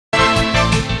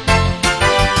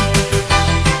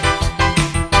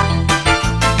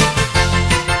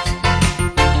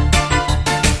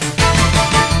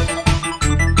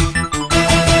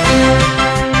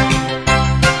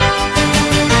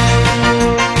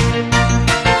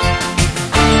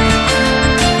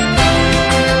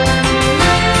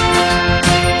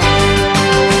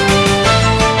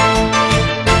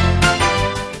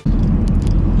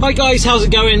Hi guys, how's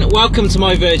it going? Welcome to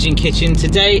my Virgin Kitchen.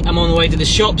 Today I'm on the way to the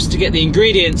shops to get the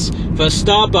ingredients for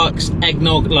Starbucks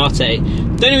Eggnog Latte.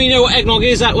 Don't really know what eggnog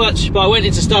is that much, but I went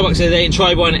into Starbucks the other day and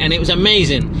tried one and it was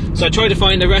amazing. So I tried to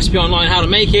find a recipe online how to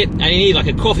make it, and you need like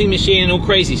a coffee machine and all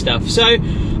crazy stuff. So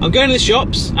I'm going to the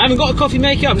shops. I haven't got a coffee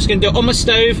maker, I'm just going to do it on my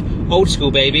stove. Old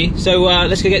school baby. So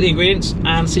let's go get the ingredients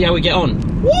and see how we get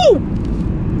on. Woo!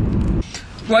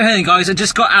 Right here guys, I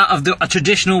just got out of a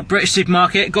traditional British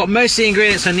supermarket. Got most of the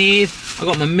ingredients I need. I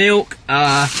got my milk,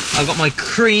 I've got my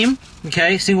cream,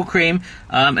 okay, single cream.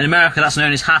 In America that's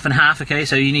known as half and half, okay,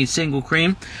 so you need single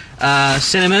cream.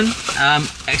 Cinnamon,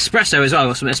 espresso as well. I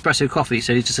got some espresso coffee,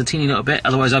 so just a teeny little bit,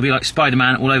 otherwise I'll be like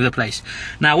Spider-Man all over the place.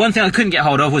 Now one thing I couldn't get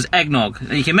hold of was eggnog.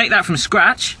 You can make that from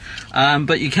scratch,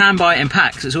 but you can buy it in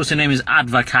packs. It's also known as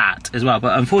Advocat as well,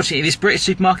 but unfortunately this British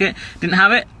supermarket didn't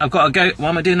have it. I've got to go, why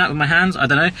am I doing that with my hands? I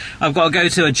don't know. I've got to go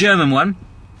to a German one.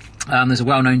 There's a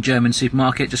well-known German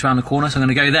supermarket just around the corner, so I'm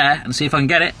going to go there and see if I can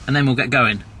get it, and then we'll get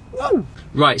going. Woo!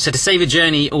 Right, so to save a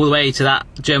journey all the way to that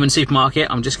German supermarket,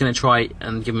 I'm just going to try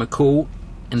and give them a call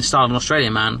in the style of an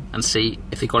Australian man and see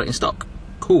if they got it in stock.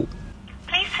 Cool.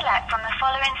 Please select from the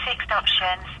following 6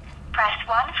 options. Press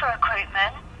 1 for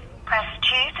recruitment, press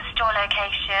 2 for store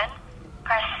location,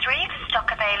 press 3 for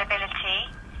stock availability.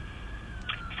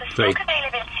 For stock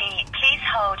availability, please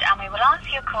hold and we will answer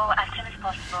your call as soon as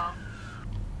possible.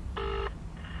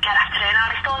 Good afternoon,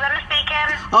 Aldi Stores, Emma speaking.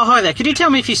 Oh, hi there. Could you tell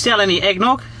me if you sell any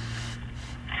eggnog?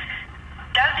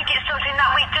 Don't think it's something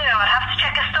that we do. I'd have to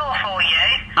check a store for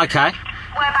you. Okay.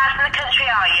 Whereabouts in the country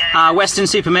are you? Western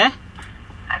Supermare.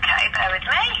 Okay, bear with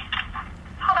me.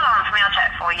 Hold the line for me, I'll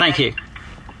check for you. Thank you.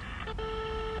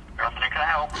 Good afternoon, can I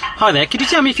help? Hi there. Could you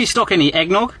tell me if you stock any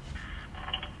eggnog?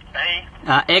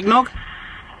 Eggnog?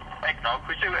 Eggnog,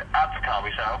 we do Advocat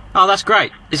we sell. Oh, that's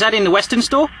great. Is that in the Western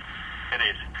store? It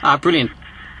is. Ah, brilliant.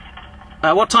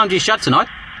 What time do you shut tonight?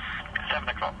 7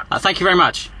 o'clock. Thank you very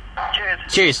much. Cheers.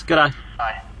 Cheers. Good day.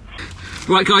 Bye.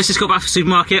 Right guys, just got back from the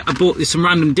supermarket. I bought some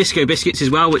random disco biscuits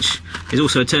as well, which is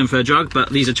also a term for a drug, but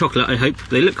these are chocolate, I hope.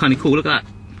 They look kind of cool, look at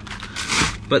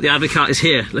that. But the Advocat is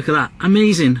here, look at that.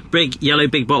 Amazing. Big, yellow,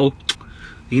 big bottle.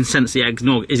 You can sense the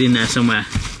eggnog is in there somewhere.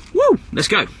 Woo! Let's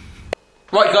go.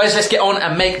 Right guys, let's get on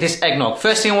and make this eggnog.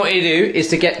 First thing I want you to do is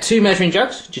to get 2 measuring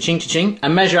jugs, cha-ching, cha-ching,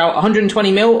 and measure out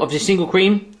 120ml of your single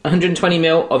cream,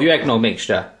 120ml of your eggnog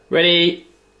mixture. Ready,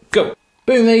 go.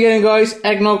 Boom, there you go then guys.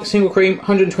 Eggnog, single cream,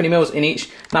 120ml in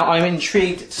each. Now I'm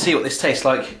intrigued to see what this tastes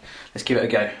like. Let's give it a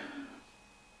go.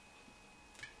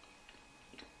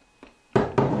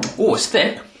 Oh, it's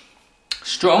thick,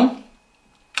 strong.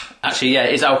 Actually, yeah,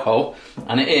 it is alcohol,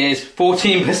 and it is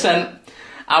 14%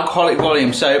 alcoholic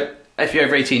volume, so if you're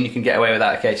over 18 you can get away with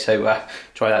that, okay, so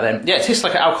try that then. Yeah, it tastes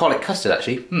like an alcoholic custard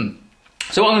actually.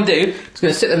 So what I'm going to do is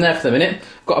going to sit them there for a minute.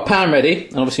 I've got a pan ready,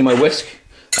 and obviously my whisk.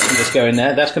 That can just go in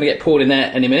there. That's going to get poured in there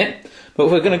any minute.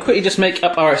 But we're going to quickly just make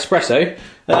up our espresso.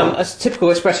 A typical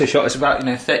espresso shot is about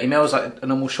 30ml, like a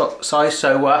normal shot size.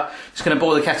 So just going to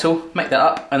boil the kettle, make that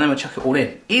up, and then we'll chuck it all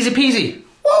in. Easy peasy.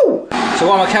 Woo! So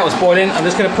while my kettle's boiling, I'm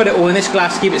just going to put it all in this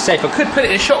glass to keep it safe. I could put it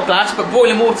in a shot glass, but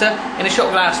boiling water in a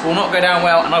shot glass will not go down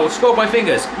well, and I will scald my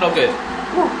fingers. Not good.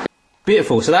 Woo.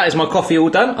 Beautiful. So that is my coffee all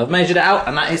done. I've measured it out,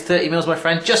 and that is 30ml, my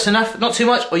friend. Just enough, not too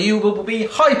much, or you will be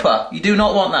hyper. You do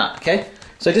not want that, okay?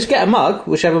 So just get a mug,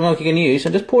 whichever mug you can use,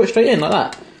 and just pour it straight in like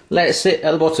that. Let it sit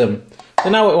at the bottom. So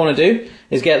now what we want to do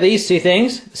is get these 2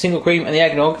 things, the single cream and the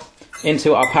eggnog,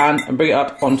 into our pan and bring it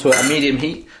up onto a medium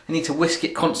heat. You need to whisk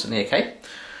it constantly, okay?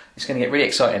 It's going to get really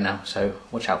exciting now, so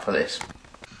watch out for this.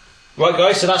 Right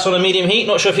guys, so that's on a medium heat.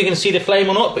 Not sure if you can see the flame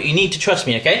or not, but you need to trust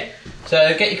me, okay?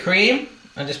 So get your cream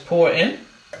and just pour it in.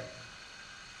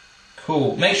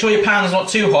 Cool. Make sure your pan's not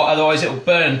too hot, otherwise it will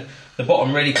burn the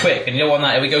bottom really quick, and you don't want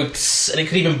that. Here we go, and it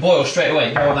could even boil straight away.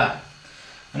 You don't want that.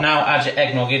 And now add your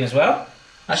eggnog in as well.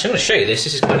 Actually, I'm going to show you this.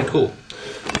 This is kind of cool.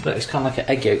 Look, it's kind of like an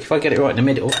egg yolk. If I get it right in the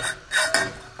middle,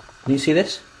 can you see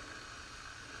this?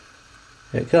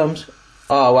 Here it comes.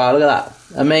 Oh wow, look at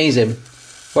that. Amazing.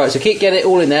 Right, so keep getting it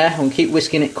all in there and keep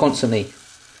whisking it constantly.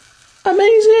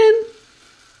 Amazing.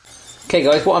 Okay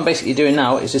guys, what I'm basically doing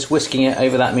now is just whisking it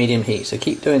over that medium heat. So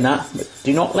keep doing that, but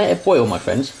do not let it boil, my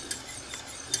friends.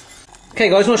 Okay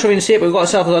guys, not sure if you can see it, but we've got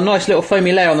ourselves a nice little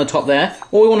foamy layer on the top there.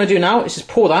 All we want to do now is just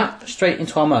pour that straight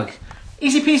into our mug.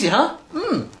 Easy peasy, huh?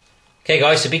 Okay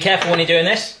guys, so be careful when you're doing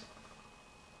this.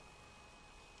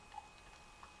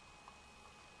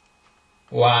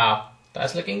 Wow,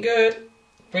 that's looking good.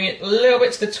 Bring it a little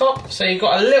bit to the top, so you've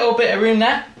got a little bit of room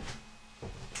there.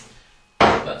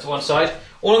 That's one side.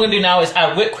 All I'm going to do now is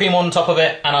add whipped cream on top of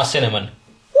it and our cinnamon.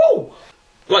 Woo!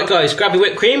 Right guys, grab your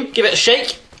whipped cream, give it a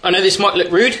shake. I know this might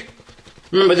look rude,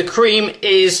 Remember, the cream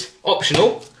is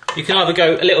optional. You can either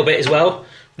go a little bit as well,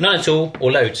 none at all,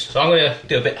 or loads. So I'm going to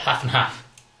do a bit half and half.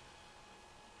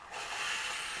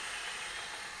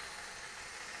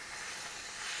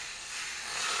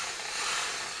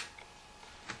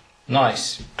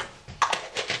 Nice.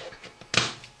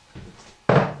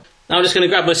 Now I'm just going to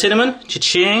grab my cinnamon.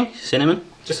 Cha-ching, cinnamon.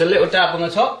 Just a little dab on the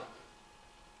top.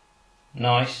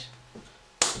 Nice.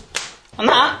 And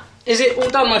that is it all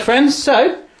done, my friends.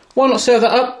 So, why not serve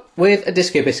that up with a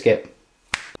disco biscuit?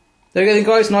 There we go then,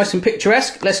 guys, nice and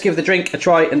picturesque. Let's give the drink a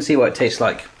try and see what it tastes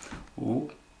like. Ooh.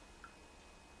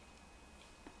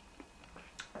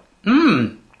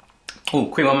 Mmm. Oh,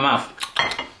 cream on my mouth.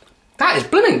 That is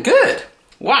blooming good.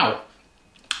 Wow.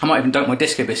 I might even dunk my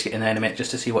disco biscuit in there in a minute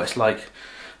just to see what it's like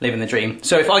living the dream.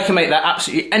 So if I can make that,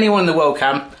 absolutely anyone in the world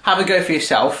can. Have a go for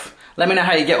yourself. Let me know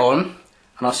how you get on,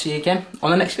 and I'll see you again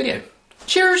on the next video.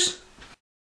 Cheers!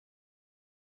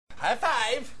 High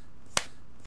five!